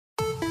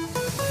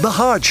The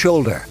Hard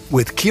Shoulder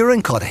with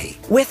Kieran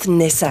Cuddihy with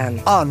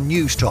Nissan on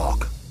News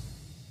Talk.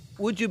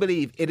 Would you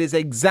believe it is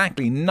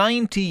exactly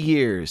 90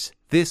 years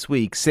this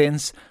week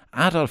since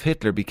Adolf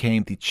Hitler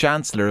became the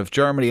chancellor of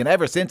Germany, and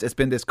ever since it's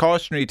been this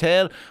cautionary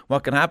tale.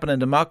 What can happen in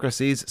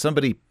democracies?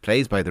 Somebody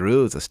plays by the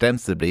rules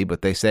ostensibly,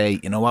 but they say,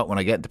 you know what, when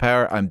I get into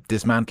power I'm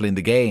dismantling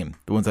the game,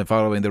 the ones I'm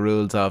following the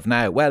rules of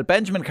now. Well,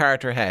 Benjamin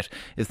Carter Hett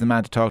is the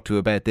man to talk to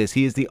about this.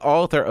 He is the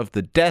author of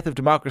The Death of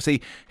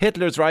Democracy,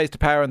 Hitler's Rise to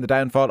Power and the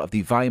Downfall of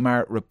the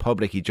Weimar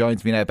Republic. He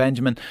joins me now.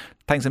 Benjamin,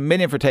 thanks a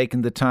million for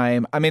taking the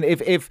time. I mean,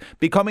 if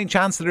becoming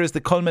chancellor is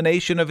the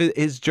culmination of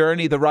his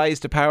journey, the rise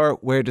to power,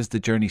 where does the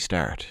journey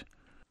start?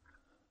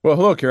 Well,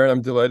 hello, Karen.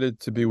 I'm delighted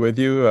to be with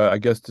you, I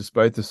guess,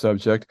 despite the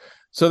subject.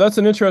 So that's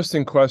an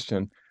interesting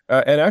question.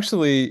 And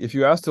actually, if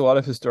you asked a lot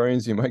of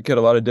historians, you might get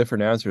a lot of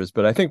different answers.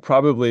 But I think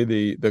probably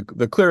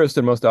the clearest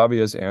and most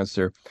obvious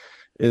answer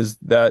is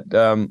that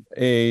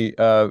a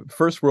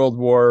First World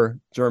War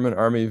German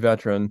army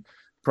veteran,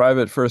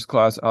 Private First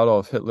Class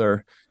Adolf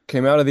Hitler,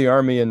 came out of the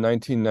army in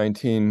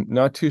 1919,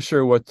 not too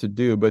sure what to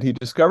do, but he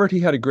discovered he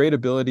had a great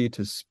ability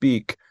to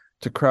speak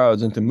to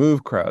crowds and to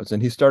move crowds.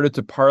 And he started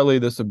to parlay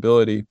this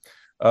ability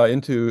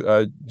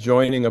into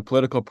joining a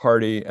political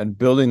party and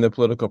building the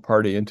political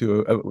party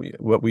into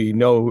what we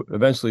know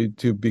eventually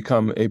to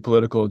become a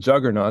political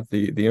juggernaut,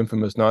 the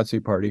infamous Nazi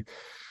Party.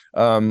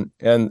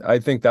 And I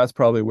think that's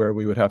probably where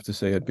we would have to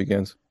say it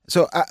begins.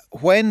 So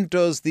when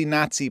does the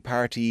Nazi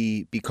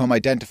Party become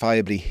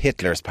identifiably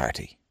Hitler's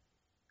party?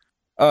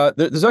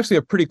 There's actually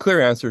a pretty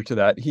clear answer to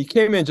that. He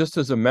came in just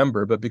as a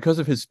member, but because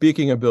of his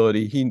speaking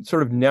ability, he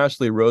sort of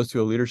naturally rose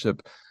to a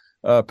leadership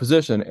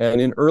position. And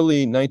in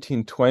early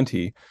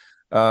 1920,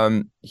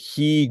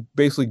 he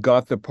basically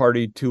got the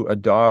party to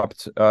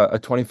adopt a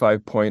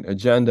 25-point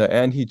agenda,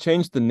 and he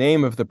changed the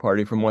name of the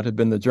party from what had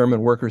been the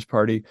German Workers'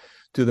 Party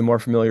to the more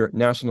familiar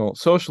National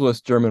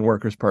Socialist German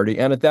Workers' Party.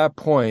 And at that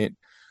point,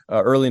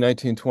 early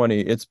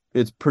 1920,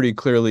 it's pretty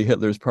clearly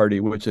Hitler's party,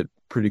 which it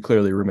pretty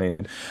clearly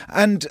remained.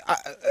 And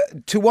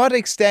to what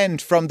extent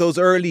from those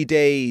early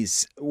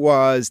days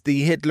was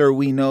the Hitler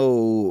we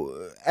know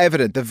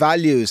evident? The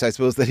values, I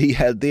suppose, that he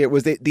held there,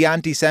 was the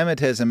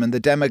anti-Semitism and the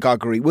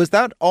demagoguery, was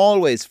that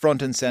always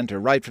front and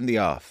centre right from the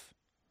off?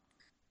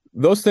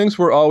 Those things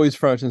were always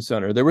front and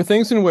center. There were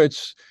things in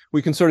which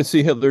we can sort of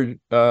see Hitler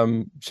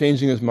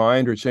changing his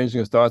mind or changing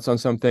his thoughts on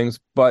some things,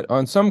 but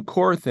on some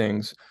core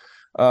things,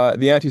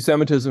 the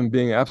anti-Semitism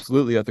being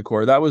absolutely at the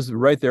core, that was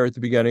right there at the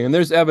beginning. And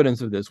there's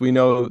evidence of this. We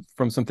know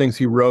from some things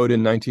he wrote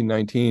in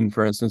 1919,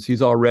 for instance,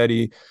 he's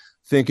already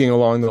thinking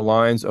along the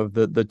lines of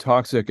the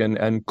toxic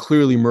and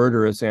clearly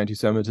murderous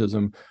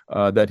anti-Semitism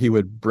that he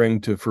would bring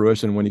to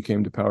fruition when he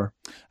came to power.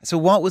 So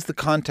what was the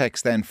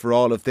context then for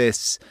all of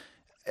this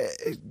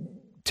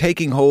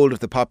taking hold of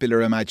the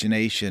popular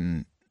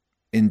imagination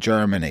in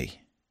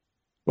Germany?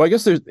 Well, I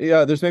guess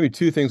there's maybe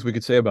two things we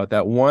could say about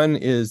that. One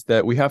is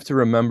that we have to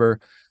remember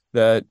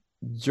that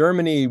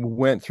Germany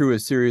went through a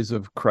series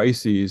of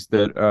crises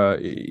that,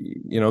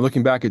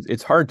 looking back,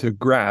 it's hard to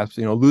grasp,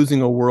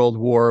 losing a world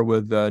war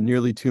with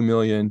nearly 2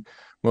 million,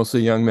 mostly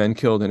young men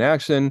killed in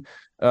action,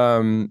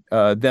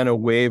 then a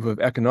wave of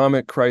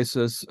economic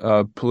crisis,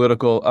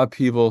 political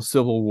upheaval,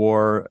 civil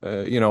war,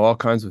 all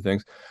kinds of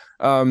things.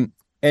 And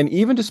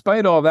even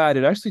despite all that,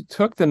 it actually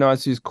took the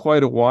Nazis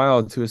quite a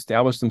while to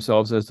establish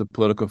themselves as a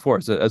political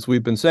force. As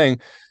we've been saying,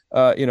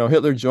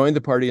 Hitler joined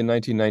the party in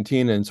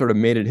 1919 and sort of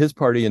made it his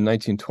party in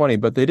 1920,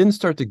 but they didn't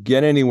start to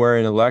get anywhere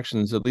in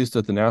elections, at least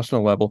at the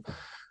national level,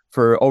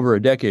 for over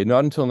a decade.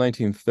 Not until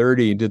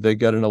 1930 did they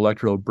get an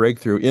electoral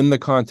breakthrough in the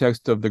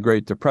context of the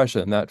Great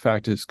Depression. That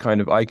fact is kind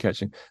of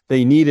eye-catching.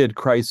 They needed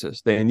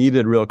crisis. They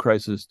needed real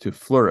crisis to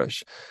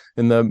flourish.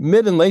 In the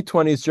mid and late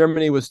 20s,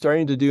 Germany was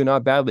starting to do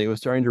not badly. It was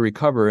starting to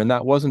recover, and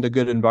that wasn't a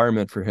good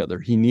environment for Hitler.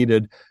 He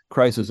needed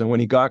crisis, and when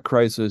he got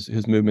crisis,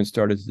 his movement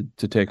started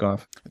to take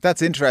off.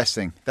 That's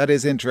interesting. That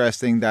is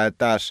interesting that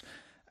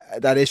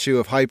issue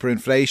of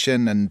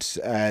hyperinflation and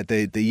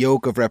the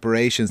yoke of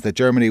reparations, that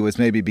Germany was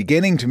maybe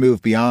beginning to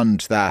move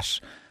beyond that,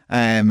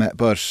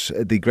 but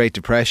the Great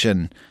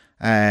Depression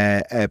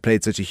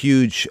played such a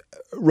huge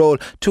role.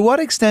 To what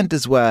extent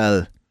as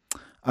well,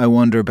 I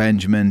wonder,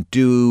 Benjamin,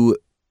 do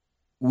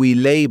we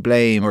lay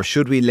blame, or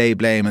should we lay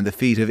blame on the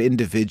feet of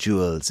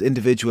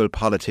individual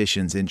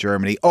politicians in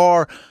Germany?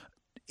 Or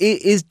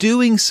is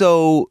doing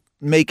so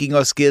making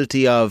us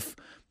guilty of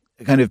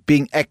kind of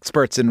being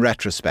experts in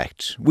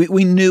retrospect?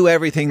 We knew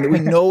everything, we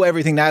know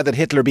everything now that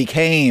Hitler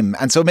became.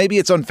 And so maybe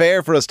it's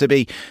unfair for us to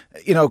be,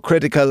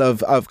 critical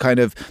of kind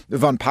of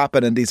von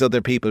Papen and these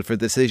other people for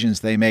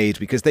decisions they made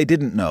because they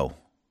didn't know.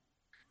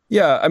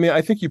 Yeah, I mean,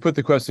 I think you put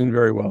the question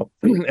very well.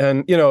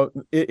 And,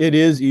 it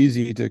is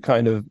easy to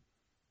kind of,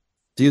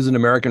 to use an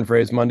American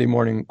phrase, Monday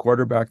morning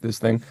quarterback this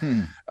thing.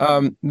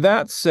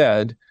 That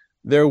said,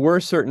 there were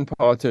certain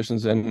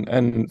politicians,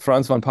 and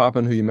Franz von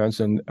Papen, who you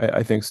mentioned,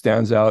 I think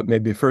stands out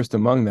maybe first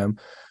among them.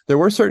 There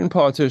were certain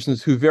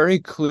politicians who very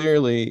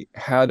clearly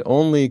had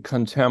only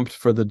contempt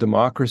for the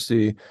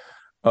democracy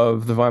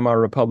of the Weimar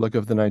Republic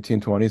of the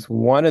 1920s,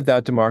 wanted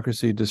that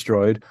democracy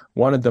destroyed,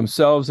 wanted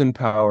themselves in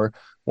power,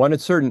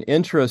 wanted certain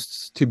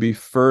interests to be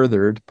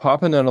furthered.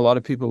 Papen and a lot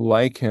of people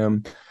like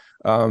him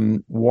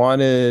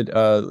wanted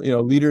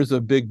leaders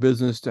of big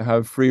business to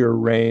have freer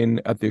reign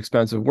at the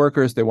expense of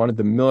workers. They wanted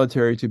the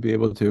military to be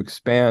able to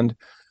expand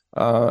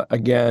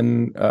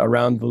around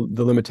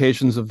the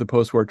limitations of the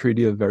post-war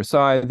Treaty of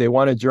Versailles. They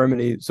wanted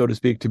Germany, so to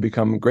speak, to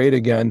become great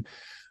again.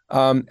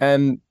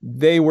 And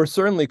they were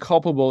certainly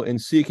culpable in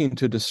seeking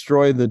to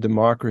destroy the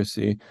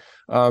democracy.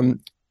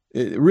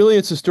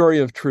 It's a story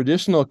of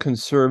traditional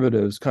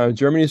conservatives, kind of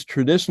Germany's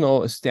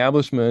traditional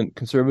establishment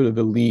conservative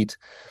elite,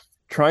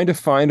 trying to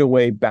find a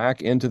way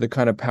back into the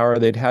kind of power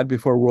they'd had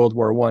before World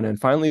War I, and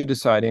finally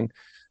deciding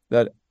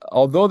that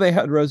although they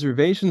had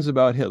reservations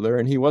about Hitler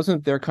and he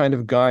wasn't their kind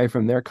of guy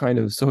from their kind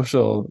of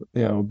social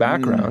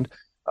background,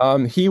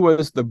 he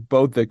was the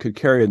boat that could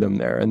carry them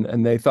there,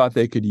 and they thought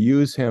they could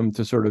use him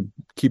to sort of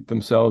keep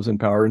themselves in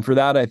power. And for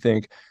that, I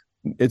think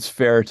it's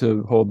fair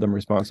to hold them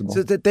responsible.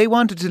 So that they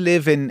wanted to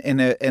live in an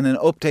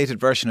updated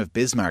version of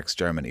Bismarck's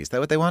Germany. Is that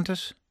what they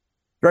wanted?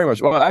 Very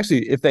much. Well,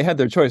 actually, if they had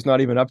their choice, not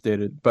even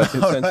updated, but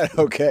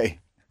okay.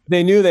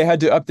 They knew they had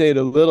to update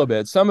a little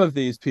bit. Some of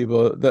these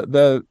people,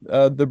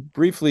 the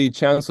briefly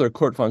Chancellor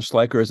Kurt von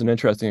Schleicher is an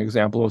interesting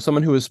example of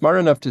someone who was smart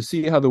enough to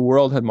see how the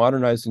world had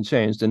modernized and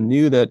changed, and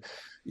knew that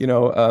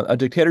a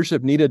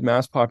dictatorship needed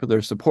mass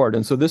popular support.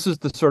 And so this is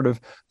the sort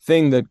of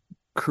thing that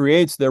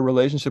creates their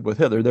relationship with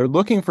Hitler. They're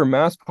looking for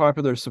mass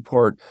popular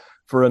support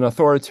for an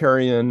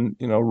authoritarian,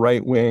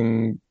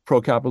 right-wing,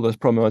 pro-capitalist,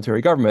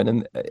 pro-military government.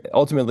 And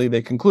ultimately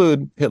they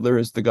conclude Hitler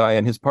is the guy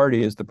and his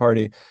party is the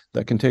party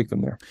that can take them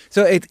there.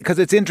 So because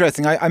it's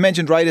interesting, I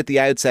mentioned right at the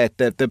outset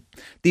that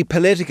the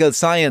political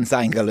science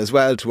angle as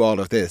well to all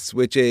of this,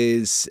 which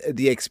is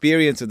the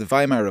experience of the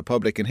Weimar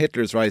Republic and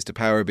Hitler's rise to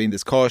power being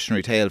this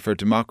cautionary tale for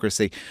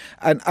democracy.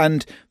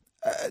 And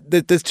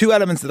there's two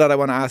elements that I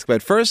want to ask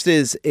about. First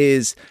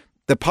is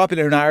the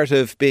popular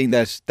narrative being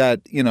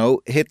that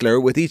Hitler,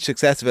 with each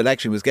successive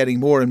election, was getting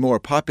more and more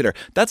popular.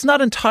 That's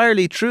not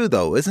entirely true,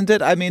 though, isn't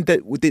it? I mean,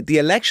 the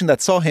election that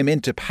saw him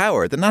into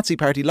power, the Nazi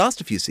Party lost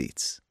a few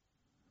seats.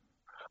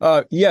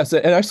 Yes,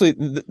 and actually,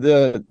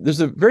 there's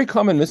a very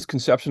common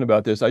misconception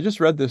about this. I just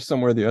read this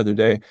somewhere the other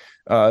day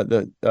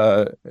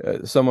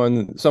that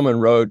someone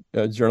wrote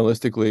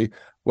journalistically,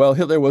 well,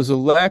 Hitler was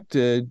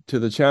elected to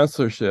the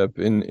chancellorship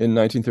in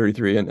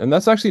 1933, and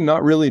that's actually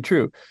not really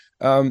true.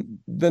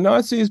 The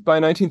Nazis by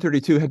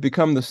 1932 had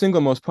become the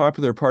single most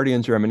popular party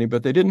in Germany,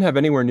 but they didn't have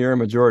anywhere near a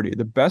majority.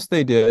 The best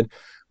they did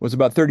was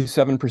about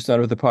 37%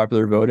 of the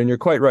popular vote. And you're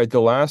quite right.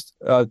 The last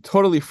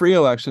totally free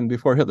election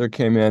before Hitler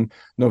came in,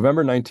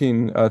 November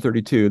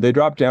 1932, they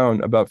dropped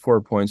down about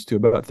 4 points to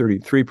about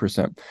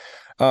 33%.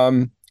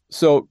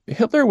 So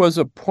Hitler was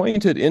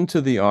appointed into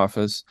the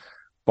office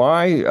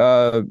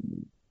by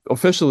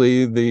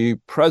officially the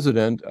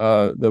president,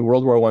 the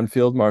World War I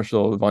Field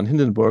Marshal von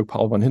Hindenburg,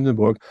 Paul von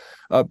Hindenburg,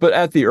 but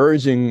at the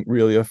urging,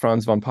 really, of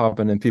Franz von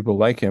Papen and people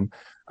like him.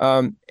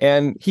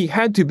 And he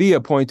had to be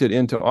appointed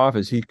into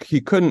office.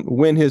 He couldn't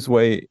win his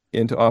way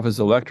into office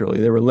electorally.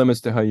 There were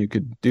limits to how you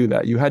could do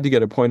that. You had to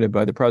get appointed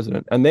by the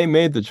president. And they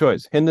made the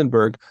choice.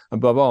 Hindenburg,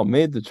 above all,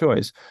 made the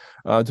choice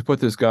to put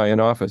this guy in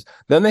office.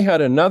 Then they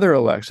had another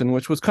election,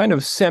 which was kind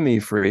of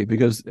semi-free,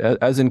 because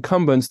as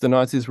incumbents, the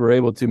Nazis were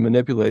able to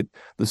manipulate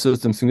the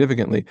system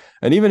significantly.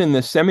 And even in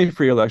this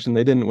semi-free election,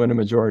 they didn't win a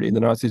majority. The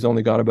Nazis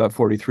only got about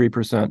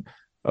 43%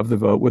 of the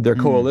vote. With their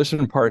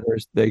coalition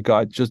partners, they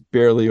got just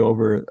barely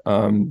over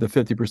the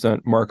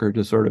 50% marker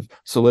to sort of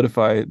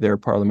solidify their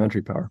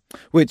parliamentary power.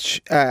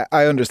 Which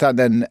I understand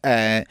then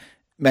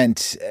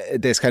meant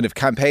this kind of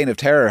campaign of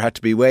terror had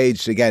to be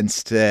waged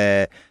against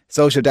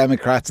Social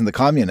Democrats and the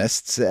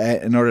Communists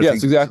in order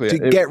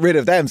to get rid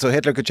of them so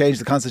Hitler could change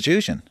the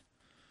constitution.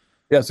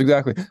 Yes,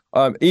 exactly.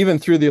 Even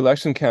through the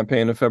election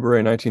campaign of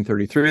February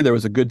 1933, there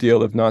was a good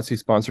deal of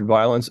Nazi-sponsored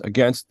violence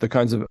against the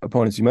kinds of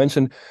opponents you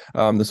mentioned,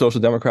 the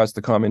Social Democrats,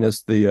 the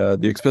Communists, the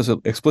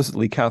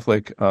explicitly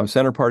Catholic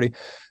Center Party.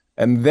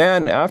 And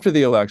then after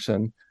the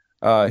election,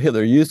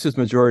 Hitler used his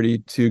majority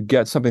to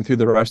get something through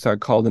the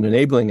Reichstag called an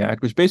Enabling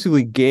Act, which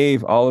basically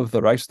gave all of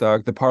the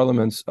Reichstag, the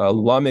parliament's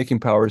lawmaking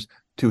powers,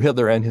 to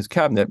Hitler and his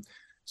cabinet.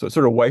 So it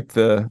sort of wiped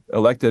the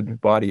elected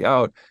body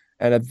out.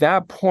 And at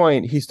that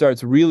point, he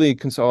starts really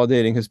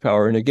consolidating his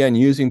power. And again,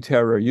 using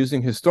terror,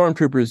 using his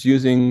stormtroopers,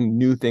 using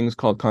new things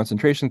called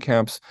concentration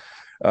camps,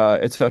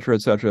 et cetera,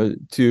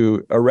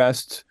 to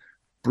arrest,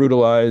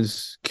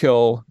 brutalize,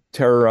 kill,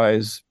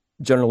 terrorize,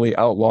 generally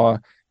outlaw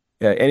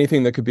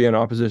anything that could be in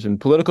opposition,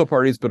 political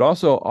parties, but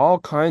also all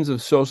kinds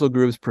of social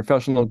groups,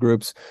 professional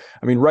groups.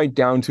 I mean, right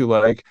down to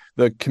like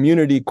the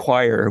community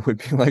choir would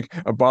be like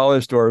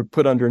abolished or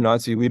put under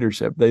Nazi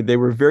leadership. They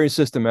were very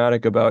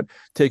systematic about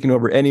taking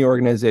over any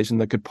organization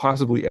that could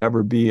possibly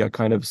ever be a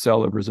kind of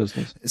cell of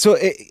resistance. So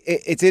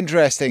it's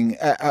interesting.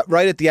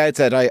 Right at the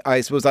outset, I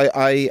suppose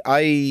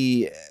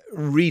I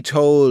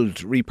retold,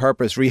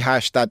 repurposed,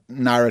 rehashed that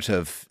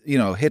narrative. You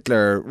know,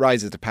 Hitler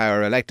rises to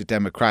power, elected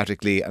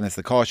democratically, and it's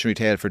the cautionary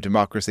tale for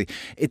democracy.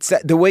 It's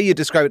the way you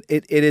describe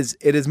it. It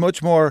is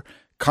much more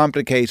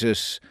complicated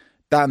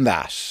than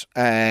that.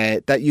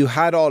 That you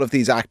had all of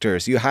these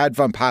actors, you had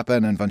von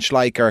Papen and von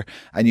Schleicher,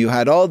 and you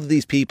had all of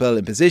these people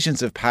in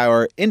positions of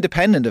power,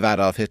 independent of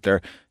Adolf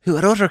Hitler, who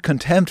had utter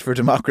contempt for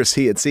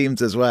democracy, it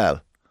seems, as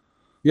well.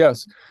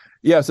 Yes.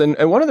 And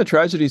one of the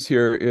tragedies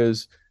here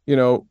is,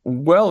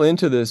 well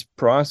into this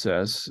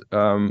process,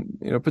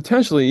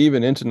 potentially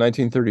even into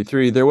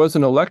 1933, there was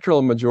an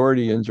electoral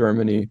majority in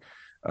Germany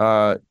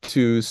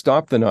to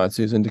stop the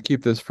Nazis and to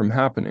keep this from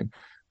happening.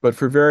 But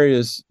for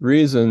various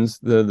reasons,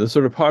 the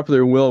sort of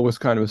popular will was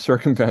kind of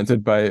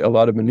circumvented by a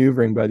lot of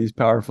maneuvering by these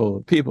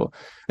powerful people.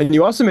 And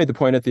you also made the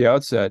point at the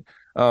outset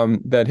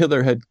that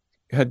Hitler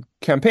had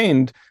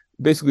campaigned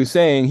basically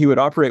saying he would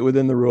operate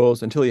within the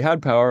rules until he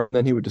had power,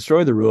 then he would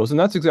destroy the rules. And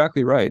that's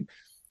exactly right.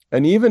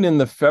 And even in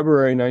the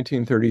February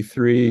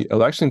 1933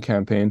 election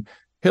campaign,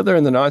 Hitler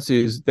and the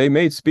Nazis, they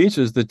made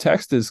speeches. The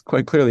text is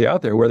quite clearly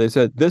out there where they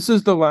said, this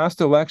is the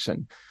last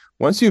election.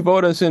 Once you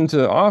vote us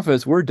into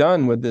office, we're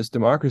done with this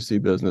democracy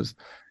business.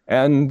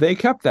 And they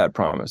kept that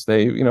promise.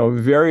 They,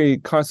 very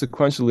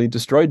consequentially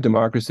destroyed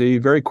democracy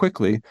very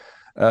quickly,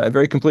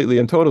 very completely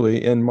and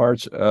totally in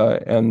March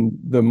and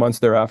the months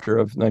thereafter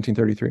of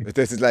 1933. But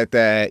this is like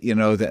the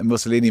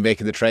Mussolini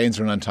making the trains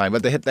run on time.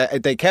 But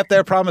they kept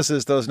their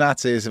promises, those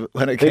Nazis,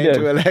 when it came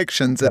to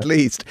elections, at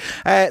least.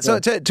 So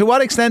to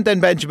what extent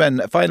then, Benjamin,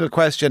 a final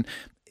question,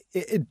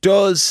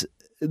 does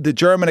the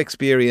German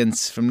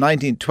experience from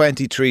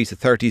 1923 to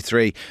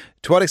 33,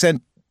 to what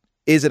extent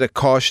is it a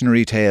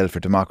cautionary tale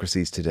for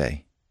democracies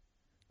today?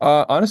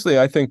 Honestly,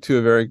 I think to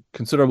a very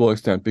considerable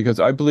extent, because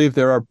I believe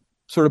there are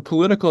sort of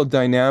political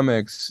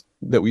dynamics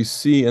that we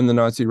see in the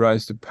Nazi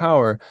rise to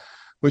power,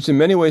 which in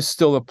many ways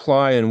still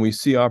apply and we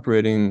see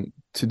operating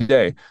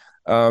today.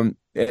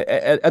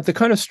 At the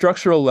kind of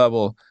structural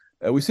level,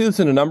 we see this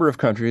in a number of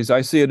countries.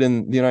 I see it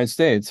in the United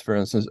States, for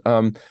instance.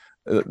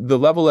 The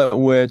level at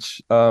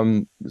which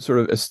sort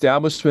of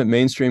establishment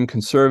mainstream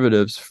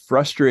conservatives,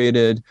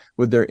 frustrated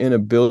with their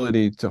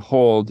inability to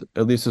hold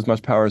at least as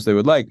much power as they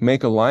would like,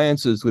 make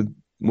alliances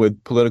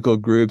with political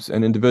groups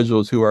and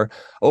individuals who are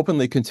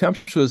openly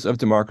contemptuous of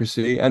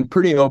democracy and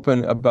pretty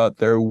open about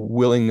their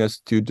willingness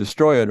to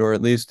destroy it, or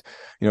at least,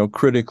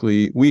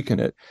 critically weaken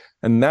it.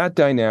 And that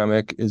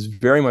dynamic is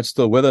very much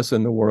still with us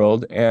in the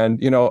world. And,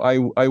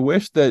 I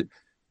wish that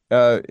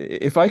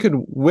if I could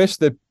wish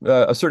that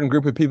a certain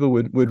group of people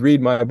would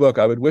read my book,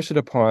 I would wish it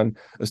upon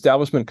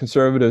establishment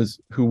conservatives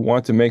who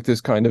want to make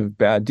this kind of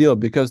bad deal.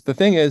 Because the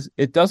thing is,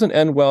 it doesn't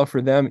end well for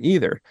them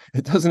either.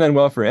 It doesn't end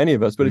well for any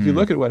of us. But if you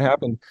look at what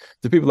happened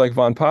to people like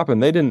von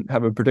Papen, they didn't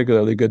have a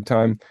particularly good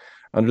time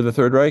under the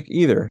Third Reich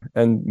either.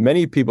 And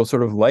many people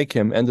sort of like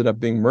him ended up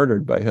being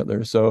murdered by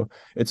Hitler. So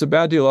it's a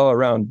bad deal all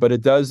around. But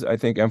it does, I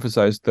think,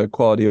 emphasize the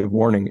quality of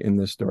warning in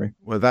this story.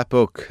 Well, that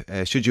book,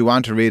 should you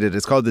want to read it,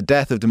 it's called The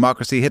Death of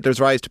Democracy, Hitler's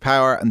Rise to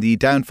Power and the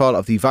Downfall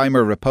of the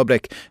Weimar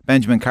Republic.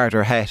 Benjamin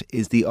Carter Hett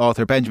is the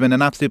author. Benjamin,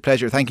 an absolute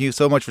pleasure. Thank you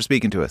so much for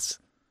speaking to us.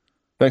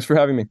 Thanks for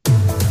having me.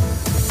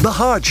 The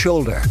Hard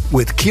Shoulder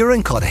with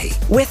Kieran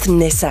Cuddihy. With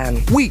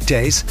Nissan.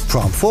 Weekdays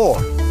from 4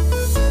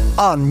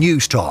 on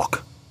News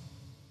Talk.